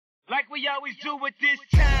like we always do at this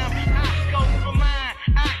time. I go for mine,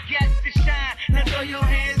 I get to shine. Now throw your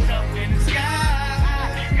hands up in the sky.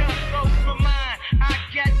 I go for mine, I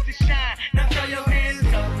get to shine. Now throw your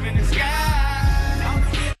hands up in the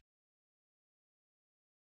sky.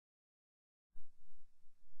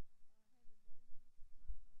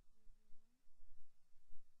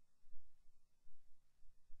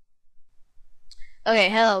 Okay,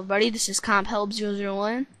 hello everybody, this is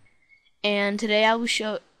CompHelp001, and today I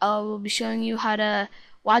will be showing you how to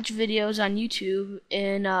watch videos on YouTube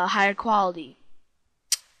in higher quality.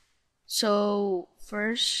 So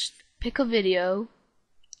first, pick a video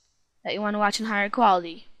that you want to watch in higher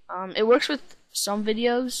quality. It works with some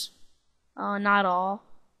videos, not all.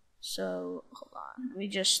 So hold on, let me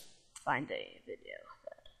just find a video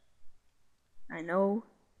that I know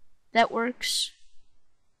that works.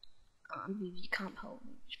 VV Comp Help.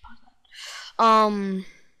 Just pause that.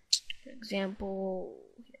 For example,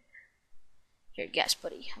 here, Guess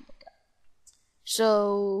Buddy. How about that?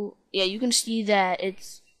 So yeah, you can see that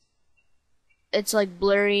it's like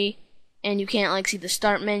blurry, and you can't like see the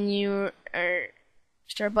start menu or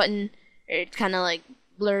start button. It's kind of like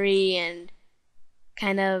blurry and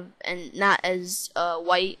not as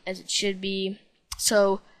white as it should be.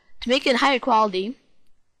 So to make it higher quality,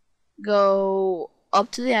 go up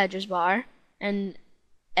to the address bar and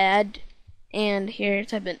add, and here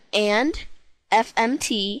type in and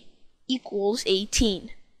FMT equals 18.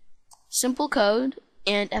 Simple code,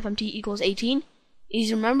 and FMT equals 18.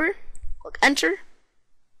 Easy to remember. Click enter.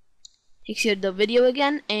 Takes you to the video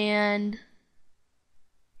again, and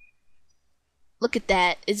look at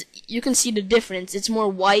that. You can see the difference. It's more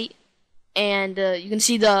white, and you can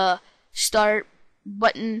see the start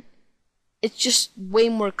button. It's just way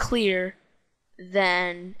more clear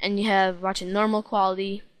than, and you have watching normal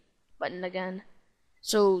quality button again.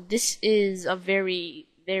 So this is a very,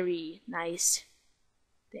 very nice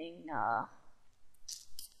thing.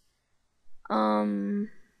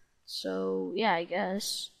 So yeah, I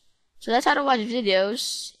guess. So that's how to watch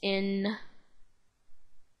videos in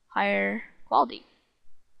higher quality.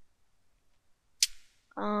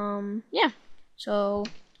 Yeah. So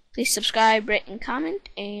please subscribe, rate, and comment,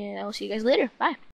 and I will see you guys later. Bye.